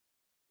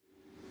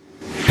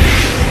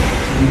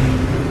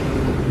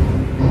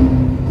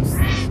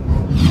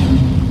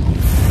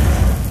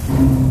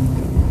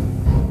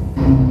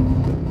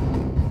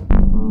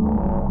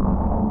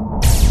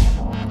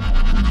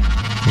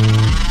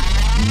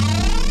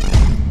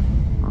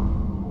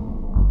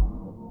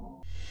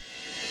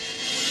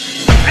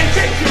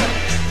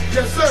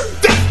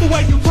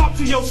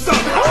your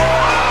stomach.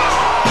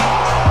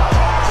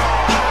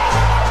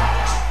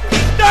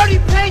 30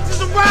 pages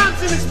of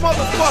rhymes in this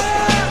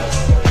motherfucker.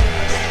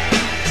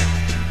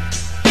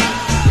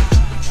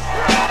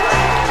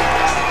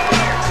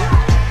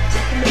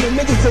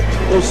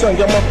 Yo, son,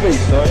 get my face,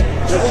 son.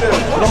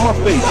 Get on my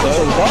face,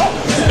 son.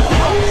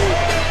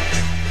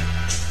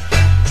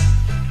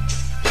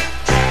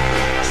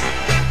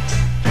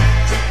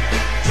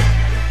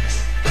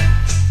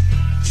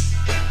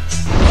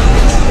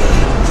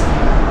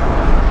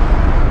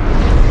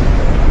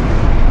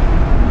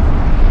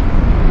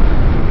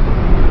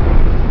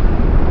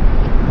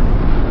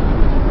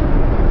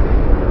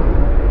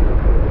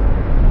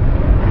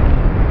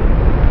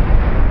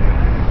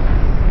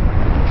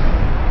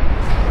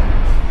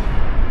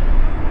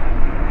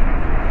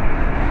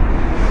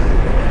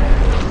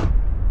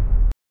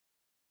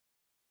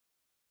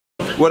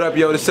 What up,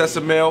 yo? This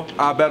Sesamill,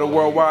 iBattle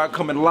Worldwide,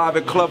 coming live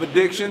at Club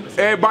Addiction.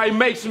 Everybody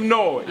make some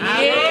noise.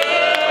 Yeah!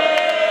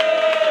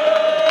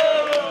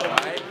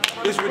 Right.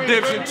 It's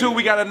Redemption 2.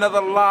 We got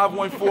another live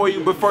one for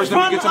you, but first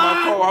let me get to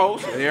my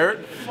co-host, Eric.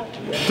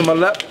 To my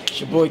left. It's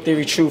your boy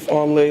Theory Truth,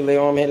 arm head,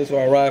 that's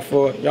what I ride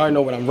for. Y'all already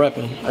know what I'm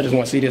repping. I just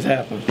want to see this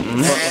happen.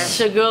 It's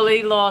your girl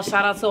Law.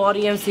 Shout out to all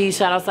the MCs,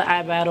 shout out to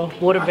iBattle.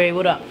 Waterbury,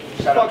 what up?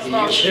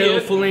 Chill,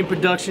 full-lane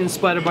production,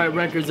 Spider Bite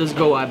Records, let's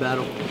go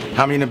iBattle.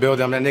 How many in the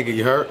building? I'm that nigga,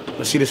 you heard?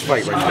 Let's see this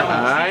fight right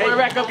now. Alright.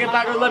 Rack up, get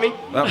back, let me.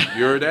 Oh,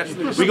 you heard that?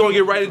 We gonna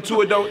get right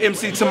into it though.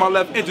 MC to my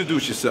left,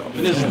 introduce yourself.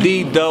 This is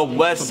D-Dub,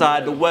 West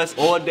Side, the West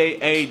all day,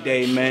 a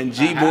day, man.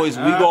 G-Boys,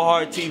 we go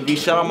hard TV.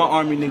 Shout out my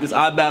army niggas.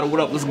 iBattle, what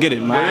up? Let's get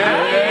it, man.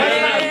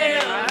 Alright.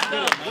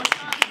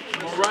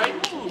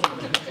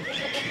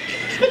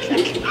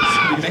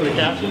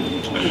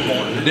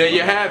 There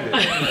you have it.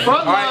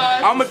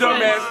 Alright, I'm a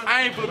dumbass.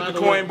 I ain't flipped the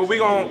coin, but we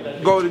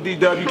gonna go to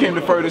D-Dub. You came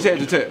to furthest,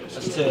 heads or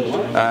tails?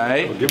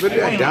 Alright. Give it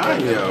that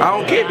dime, yo. I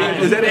don't care,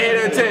 man. Is that a head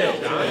or a tail?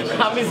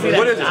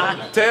 What is it?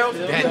 Tails?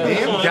 That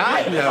damn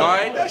dime, yo.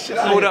 Alright,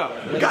 hold up.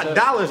 We got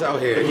dollars out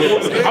here.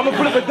 I'm gonna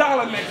put up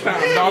 $1 next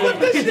time, dog.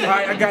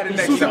 Alright, I got it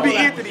next time.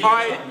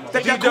 Alright,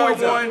 D-Dub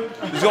won.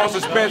 He's on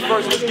suspense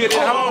first. Let's get it.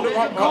 How long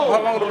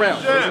the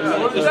round?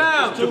 Hold it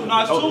down.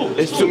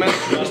 It's 2 minutes.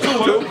 It's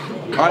 2?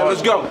 Alright,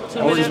 let's go. On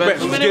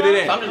suspense. Let's get it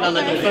in.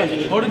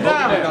 Hold it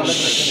down.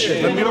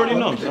 Let me already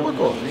know.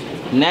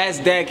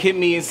 NASDAQ hit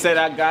me and said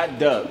I got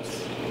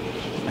dubs.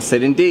 I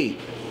said indeed.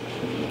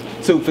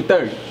 2 for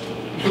 30.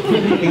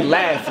 He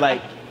laughed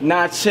like,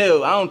 nah,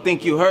 chill, I don't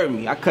think you heard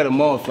me. I cut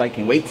him off like,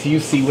 and wait till you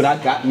see what I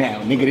got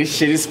now. Nigga, this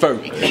shit is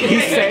furry. He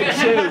said,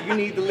 chill, you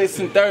need to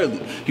listen thoroughly.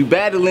 You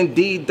battling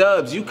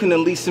D-Dubs, you can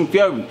unleash some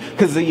fury.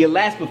 Cause of your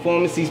last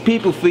performance, these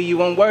people feel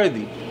you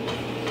unworthy.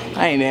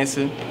 I ain't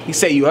answer. He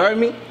said, you heard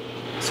me?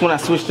 That's when I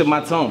switched up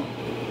my tone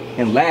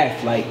and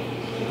laughed like,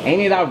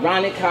 ain't it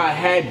ironic how I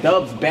had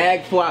Dubs'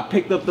 bag before I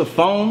picked up the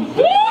phone?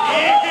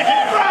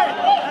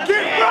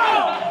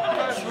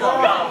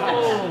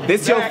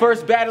 This your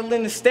first battle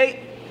in the state?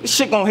 This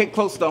shit gon' hit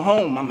close to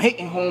home. I'm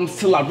hating homes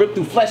till I rip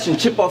through flesh and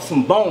chip off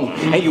some bone.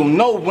 And you'll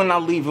know when I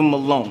leave him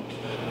alone.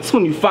 It's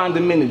when you find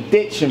him in a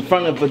ditch in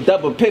front of a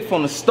double piff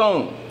on a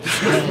stone.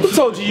 Who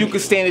told you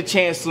could stand a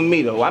chance with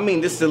me though? I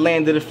mean, this is the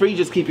land of the free,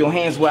 just keep your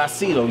hands where I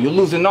see though. You'll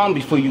lose an arm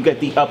before you get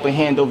the upper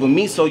hand over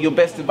me, so your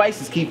best advice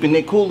is keeping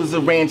it cool as a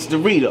ranch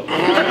Dorito. The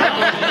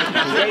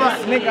way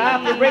this nigga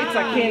operates,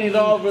 I can't at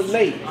all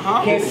relate.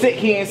 Can't sit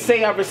here and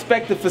say I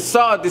respect the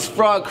facade this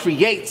fraud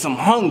creates. I'm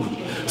hungry.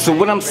 So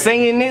what I'm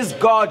saying is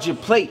guard your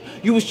plate.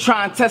 You was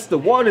trying to test the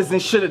waters and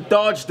should've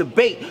dodged the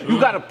bait. You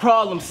got a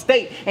problem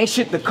state, ain't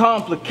shit to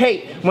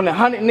complicate. When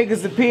 100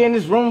 niggas appear in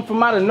this room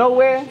from out of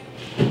nowhere,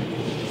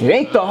 it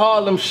ain't the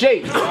Harlem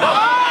Shake. Get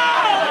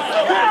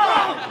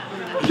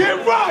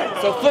right!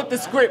 So flip the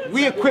script,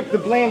 we equip the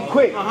blame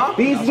quick.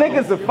 These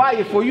niggas are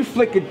fire for you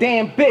flick a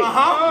damn bit. The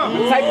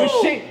type of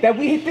shit that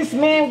we hit this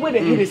man with,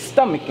 it hit his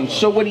stomach and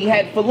show what he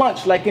had for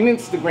lunch like an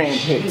Instagram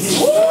pic.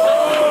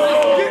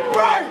 Get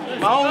right!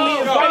 My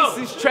only advice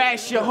is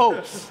trash your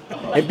hopes.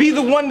 And be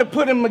the one to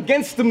put him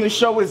against him to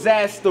show his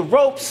ass the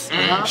ropes.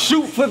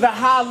 Shoot for the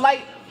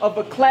highlight of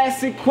a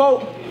classic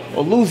quote,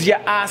 or lose your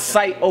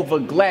eyesight over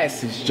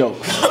glasses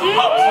jokes. Fuck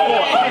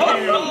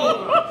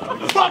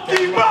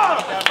him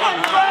up!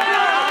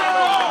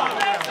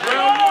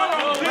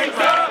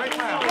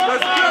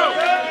 Let's go.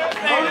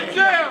 On the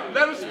jam.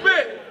 Let him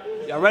spit.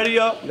 Y'all ready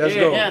up? Let's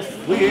go. Yes.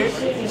 We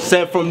here.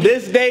 Said from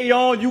this day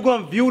on, you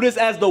gonna view this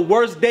as the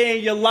worst day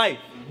in your life.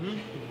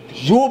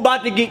 You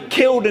about to get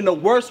killed in the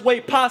worst way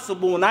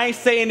possible, and I ain't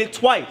saying it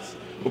twice.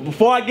 But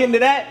before I get into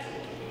that,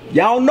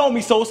 y'all don't know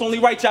me, so it's only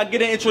right y'all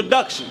get an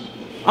introduction.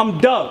 I'm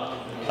Doug,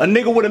 a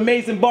nigga with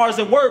amazing bars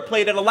and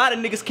wordplay that a lot of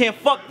niggas can't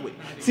fuck with.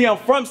 See, I'm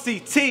from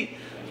CT,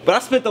 but I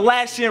spent the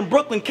last year in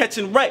Brooklyn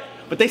catching wreck.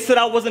 But they said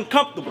I wasn't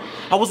comfortable.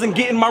 I wasn't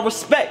getting my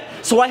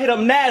respect. So I hit up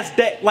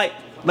NASDAQ like,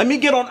 let me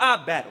get on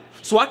iBattle.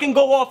 So I can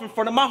go off in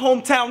front of my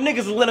hometown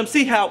niggas and let them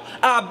see how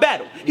I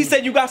battle. He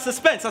said, you got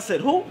suspense. I said,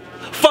 who?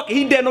 Fuck it,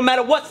 he dead no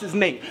matter what's his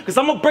name. Cause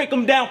I'm gonna break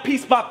him down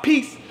piece by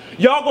piece.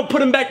 Y'all gonna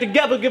put him back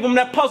together, give him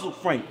that puzzle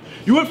frame.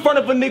 You in front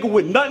of a nigga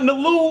with nothing to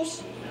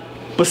lose?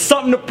 but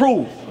something to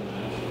prove.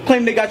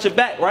 Claim they got your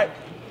back, right?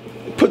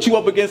 Put you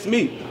up against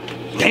me.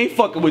 They ain't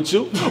fucking with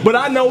you. But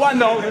I know,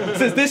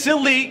 since this your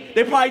league,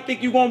 they probably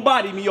think you gonna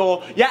body me,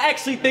 or y'all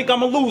actually think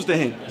I'ma lose to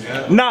him.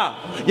 Yeah. Nah,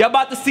 y'all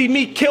about to see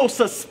me kill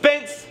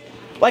Suspense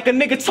like a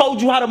nigga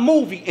told you how the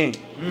movie end.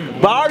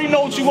 But I already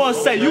know what you gonna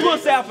say. You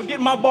gonna say I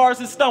forget my bars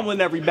and stumble in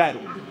every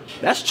battle.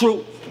 That's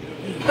true.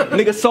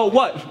 Nigga, so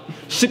what?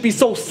 Shit be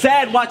so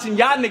sad watching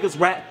y'all niggas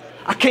rap.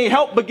 I can't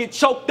help but get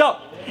choked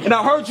up. And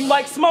I heard you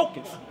like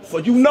smoking. So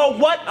you know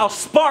what? I'll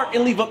spark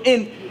and leave them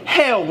in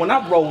hell when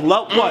I roll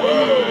up. What?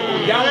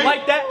 Y'all don't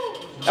like that?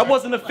 That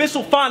wasn't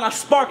official. Fine, I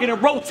spark it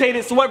and rotate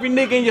it so every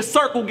nigga in your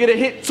circle get a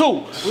hit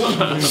too.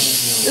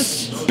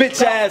 This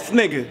bitch ass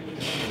nigga,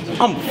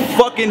 I'm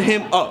fucking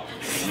him up.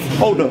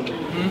 Hold up. Yeah,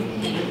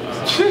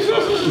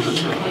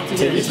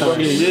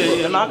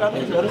 no, I got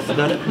it.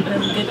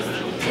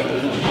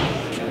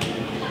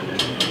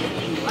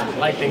 I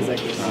like things like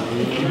this.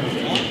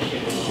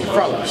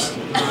 Front line.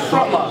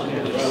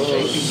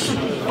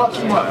 Fuck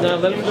him up. Now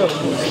let him go.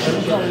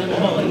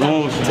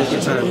 Take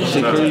your time.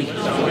 Shit crazy.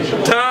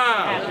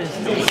 Time.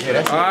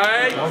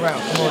 Alright.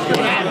 Round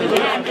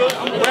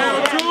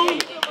 2.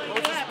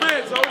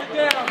 Suspense. Hold it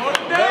down. Hold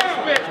it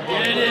down.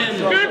 Get it in.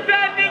 Get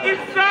that nigga,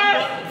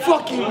 son.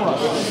 Fuck him up.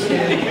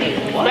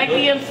 Like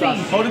the MC.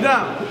 Hold it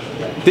down.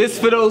 This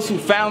for those who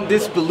found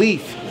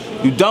disbelief.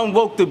 You done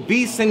woke the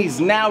beast and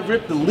he's now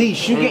ripped the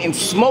leash. You getting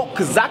smoked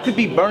cause I could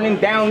be burning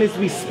down as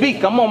we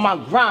speak. I'm on my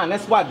grind,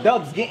 that's why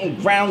Dub's getting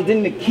ground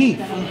in the key.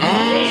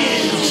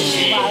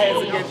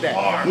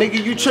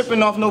 Nigga, you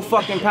tripping off no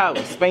fucking power.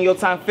 Spend your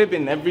time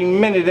fibbing every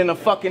minute in a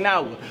fucking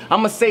hour.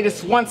 I'ma say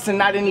this once and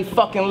not any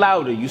fucking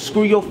louder. You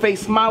screw your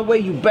face my way,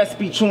 you best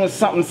be chewing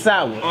something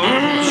sour.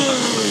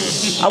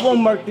 I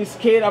won't murk this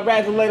kid, I'd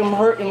rather let him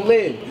hurt and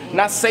live.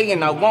 Not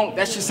saying I won't,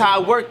 that's just how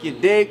I work, you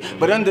dig?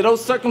 But under those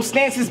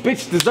circumstances,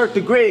 bitch, desert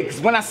the grid. Cause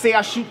when I say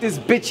I shoot this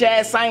bitch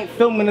ass, I ain't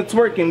filming a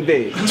twerking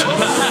vid.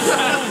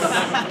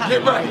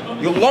 Get right.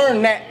 You'll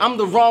learn that I'm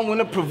the wrong one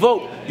to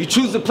provoke. You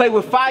choose to play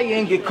with fire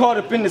and get caught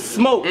up in the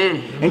smoke.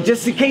 And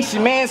just in case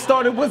your man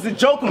started was a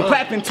joke, I'm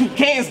clapping 2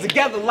 cans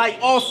together like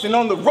Austin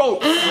on the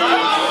rope. Get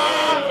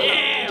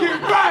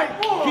right.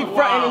 Keep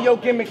fronting your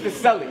gimmick to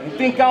sell it. And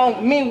think I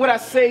don't mean what I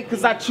say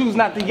cause I choose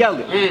not to yell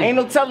it. Ain't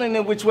no telling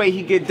in which way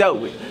he get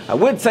dealt with. I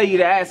would tell you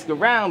to ask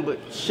around, but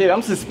shit,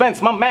 I'm Suspense.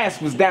 My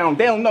mask was down.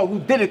 They don't know who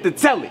did it to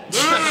tell it.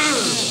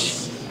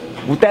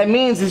 What that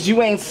means is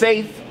you ain't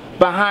safe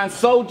behind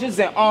soldiers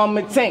and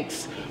armored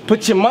tanks.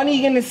 Put your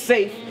money in the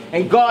safe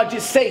and guard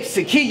your safe.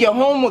 Secure your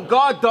home with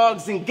guard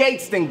dogs and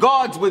gates, then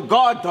guards with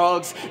guard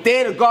dogs,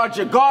 there to guard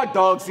your guard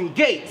dogs and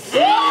gates.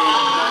 Tell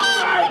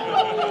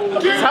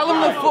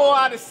him the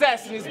 4-out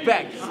assassin is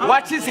back.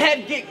 Watch his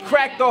head get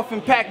cracked off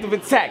impact of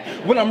attack.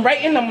 When I'm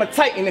writing, I'm a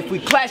titan. If we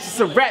clash, it's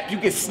a rap. You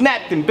get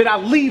snapped and but I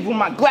leave with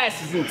my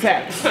glasses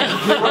intact.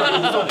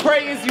 So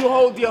pray as you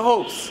hold your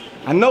hopes.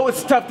 I know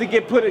it's tough to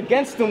get put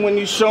against them when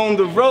you show them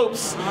the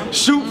ropes.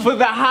 Shoot for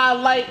the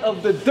highlight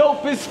of the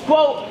dopest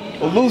quote,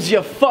 or lose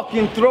your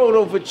fucking throat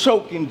over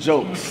choking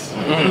jokes.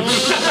 Round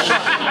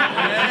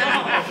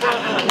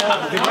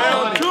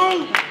 2.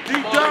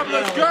 DDub,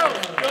 let's go.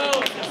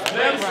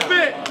 Let him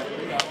spit.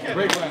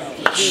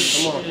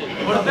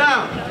 Hold it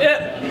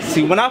down.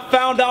 See, when I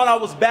found out I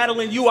was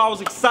battling you, I was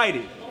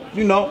excited.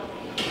 You know,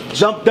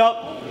 jumped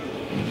up,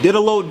 did a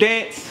little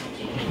dance.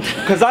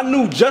 Cause I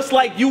knew just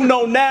like you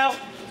know now,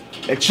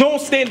 that you don't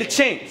stand a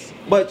chance.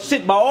 But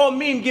shit, by all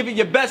means, give it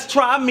your best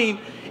try. I mean,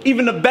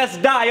 even the best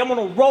die. I'm on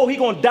a roll, he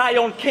gonna die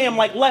on cam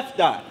like Left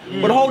Eye.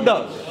 But hold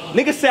up,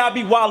 niggas say I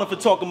be wildin' for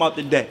talking about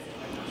the dead.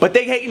 But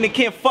they hating they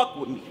can't fuck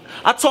with me.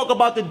 I talk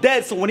about the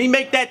dead, so when he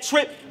make that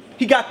trip,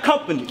 he got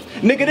company.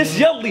 Nigga, this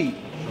your league.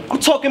 I'm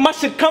talking my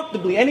shit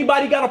comfortably.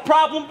 Anybody got a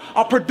problem,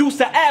 I'll produce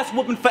an ass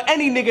whooping for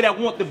any nigga that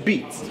want the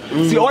beats.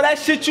 See, all that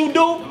shit you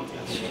do,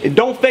 it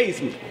don't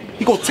faze me.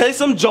 He gonna tell you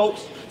some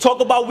jokes, talk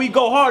about we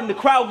go hard and the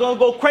crowd gonna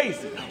go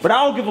crazy. But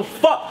I don't give a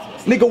fuck.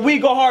 Nigga, we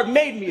go hard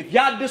made me. If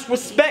y'all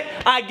disrespect,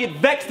 I get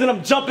vexed and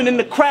I'm jumping in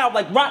the crowd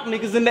like rock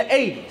niggas in the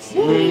 80s.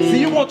 See,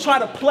 you gonna try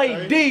to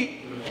play D,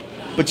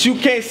 but you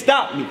can't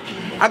stop me.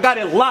 I got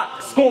it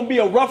locked. It's gonna be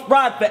a rough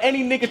ride for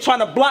any nigga trying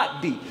to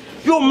block D.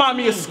 You remind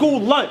me of school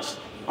lunch.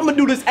 I'm gonna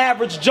do this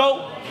average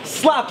Joe,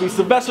 sloppy,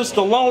 Sylvester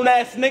Stallone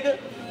ass nigga.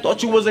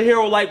 Thought you was a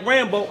hero like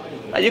Rambo.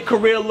 Now your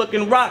career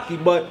looking rocky,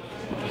 but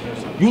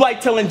you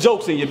like telling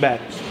jokes in your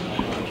battles.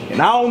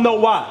 And I don't know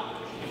why.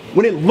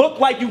 When it looked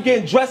like you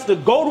getting dressed to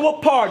go to a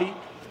party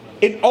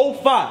in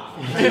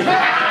 05.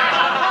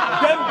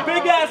 Them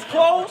big ass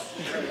clothes?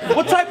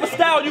 What type of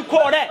style you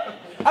call that?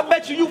 I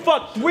bet you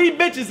fucked 3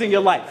 bitches in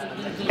your life.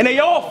 And they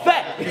all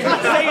fat.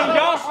 Saying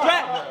y'all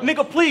strapped?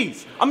 Nigga,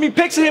 please. I mean,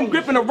 picture him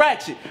gripping a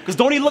ratchet. Cause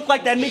don't he look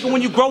like that nigga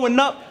when you growing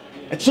up?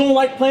 And you don't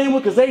like playing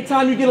with, cause every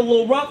time you get a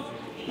little rough,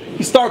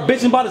 he start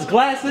bitching about his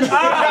glasses.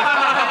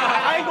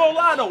 I ain't gonna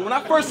lie though, when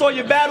I first saw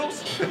your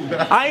battles,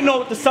 I ain't know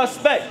what to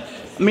suspect.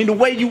 I mean, the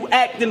way you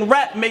act and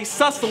rap makes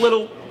Sus a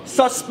little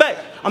suspect.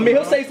 I mean,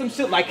 he'll say some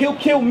shit like he'll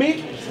kill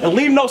me and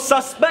leave no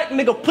suspect.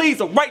 Nigga, please,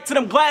 right to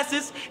them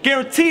glasses.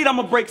 Guaranteed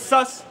I'ma break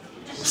Sus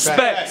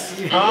Specs.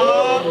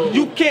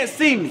 You can't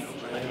see me.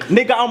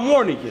 Nigga, I'm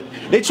warning you.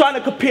 They trying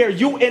to compare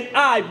you and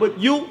I, but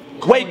you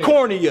way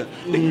cornier.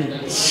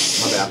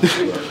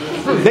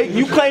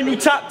 You claim you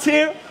top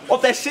tier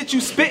off that shit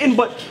you spitting,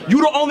 but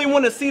you the only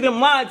one to see them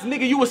lines,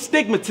 nigga. You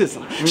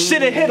astigmatism.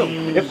 Shit'll hit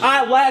him. If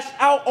I lash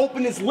out,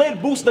 open his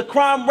lid, boost the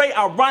crime rate.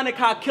 Ironic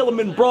how I kill him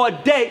in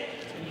broad day,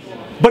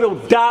 but it'll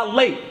die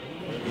late.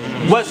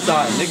 West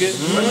side, nigga.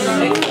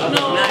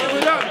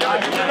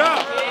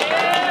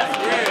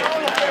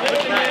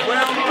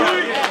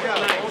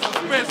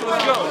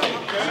 Let's go.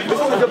 This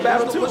was a good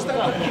battle too.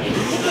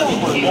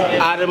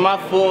 Out of my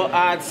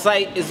four-eyed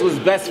sight is what's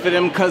best for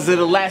them. Cause of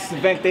the last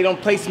event, they don't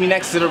place me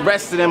next to the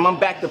rest of them. I'm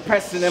back to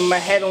pressing them. My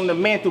head on the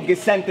mantle get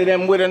sent to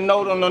them with a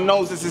note on the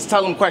nose. This is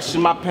tell them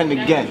question my pen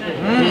again.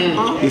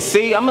 You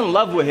see, I'm in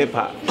love with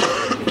hip-hop.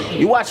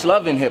 You watch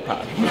Love in Hip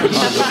Hop.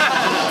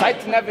 Type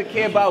to never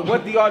care about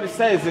what the artist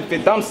says. If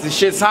it dumps, the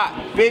shit's hot.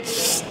 Bitch,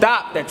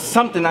 stop. That's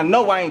something I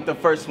know I ain't the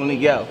first one to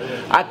yell.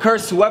 I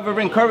curse whoever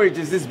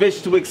encourages this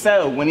bitch to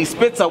excel. When he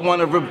spits, I want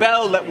to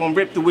rebel. Let one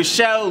rip through his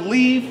shell,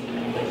 leave,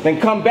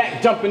 then come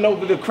back jumping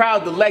over the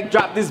crowd. The leg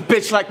drop this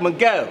bitch like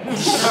Micheal.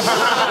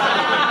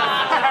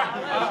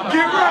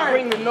 Get right.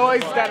 Bring the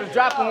noise, gotta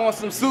drop him on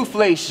some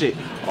souffle shit.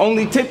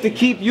 Only tip to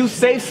keep you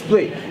safe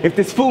split. If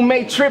this fool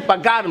may trip, I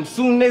got him.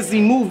 Soon as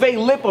he move a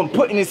lip, I'm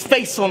putting his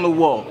face on the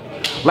wall.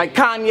 Like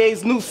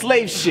Kanye's new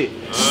slave shit.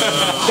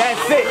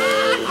 That's it.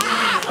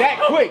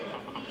 That quick.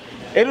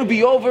 It'll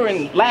be over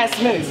in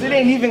last minutes. It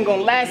ain't even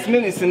gonna last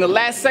minutes. In the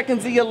last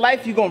seconds of your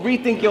life, you gonna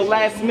rethink your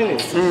last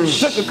minutes.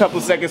 Took a couple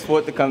seconds for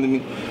it to come to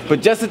me.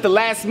 But just at the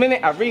last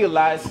minute, I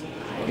realized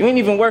you ain't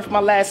even worth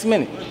my last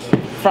minute.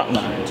 Front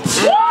line.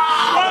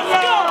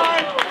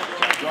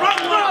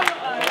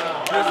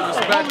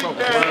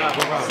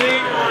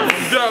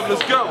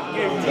 Let's go.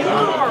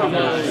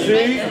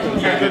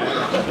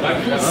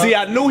 See,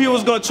 I knew he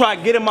was gonna try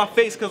to get in my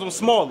face because I'm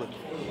smaller.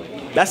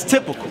 That's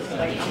typical.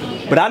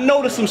 But I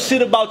noticed some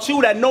shit about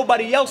you that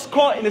nobody else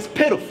caught, and it's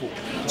pitiful.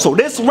 So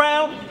this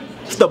round,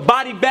 it's the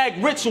body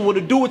bag ritual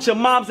to do what your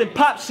moms and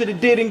pops should have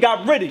did and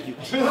got rid of you.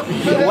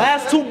 The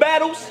last two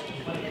battles,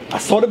 I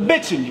saw the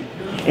bitch in you.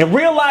 And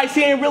realized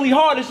he ain't really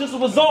hard, it's just a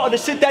result of the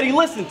shit that he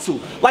listened to.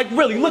 Like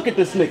really, look at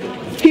this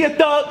nigga. He a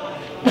thug,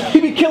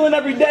 he be killing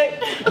every day.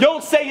 You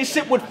don't say your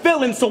shit with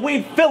feeling, so we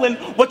ain't feeling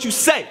what you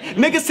say.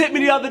 Niggas hit me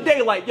the other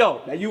day like,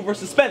 yo, that you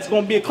versus Suspense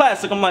gonna be a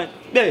classic. I'm like,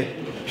 yeah,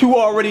 you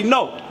already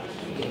know.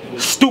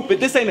 Stupid,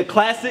 this ain't a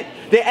classic.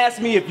 They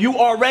asked me if you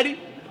are ready.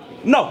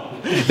 No,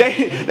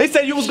 they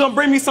said you was gonna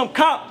bring me some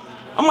comp.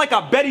 I'm like,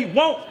 I bet he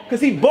won't,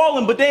 cause he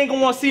ballin', but they ain't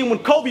gonna wanna see him when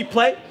Kobe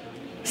play.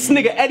 This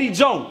nigga Eddie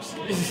Jones.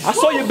 I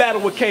saw your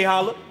battle with K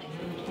Holla.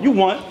 You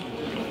won.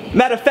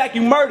 Matter of fact,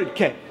 you murdered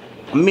K.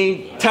 I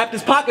mean, tapped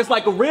his pockets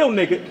like a real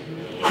nigga.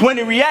 When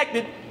he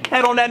reacted,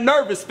 had on that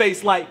nervous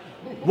face like,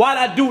 why'd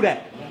I do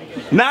that?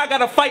 Now I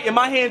gotta fight and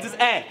my hands is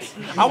ass.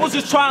 I was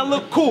just trying to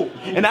look cool,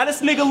 and now this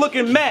nigga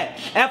looking mad.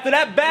 After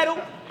that battle,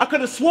 I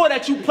could've swore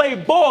that you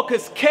played ball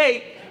cause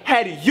K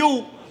had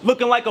you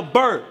looking like a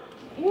bird.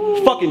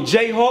 Fucking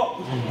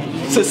J-Hawk.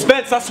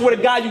 Suspense, I swear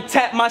to God, you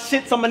tap my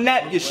shit, so I'ma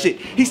nap your shit.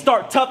 He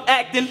start tough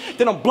acting,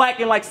 then I'm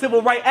blacking like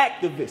civil rights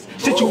activist.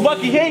 Shit, you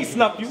lucky he ain't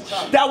snuff you.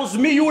 That was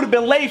me, you would've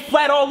been laid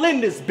flat all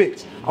in this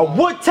bitch. I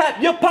would tap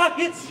your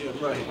pockets.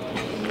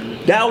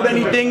 Doubt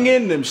anything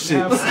in them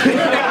shits.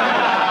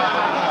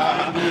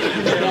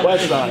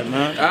 West side,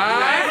 man.